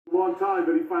long time,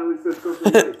 but he finally said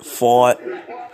something nice. Faaart.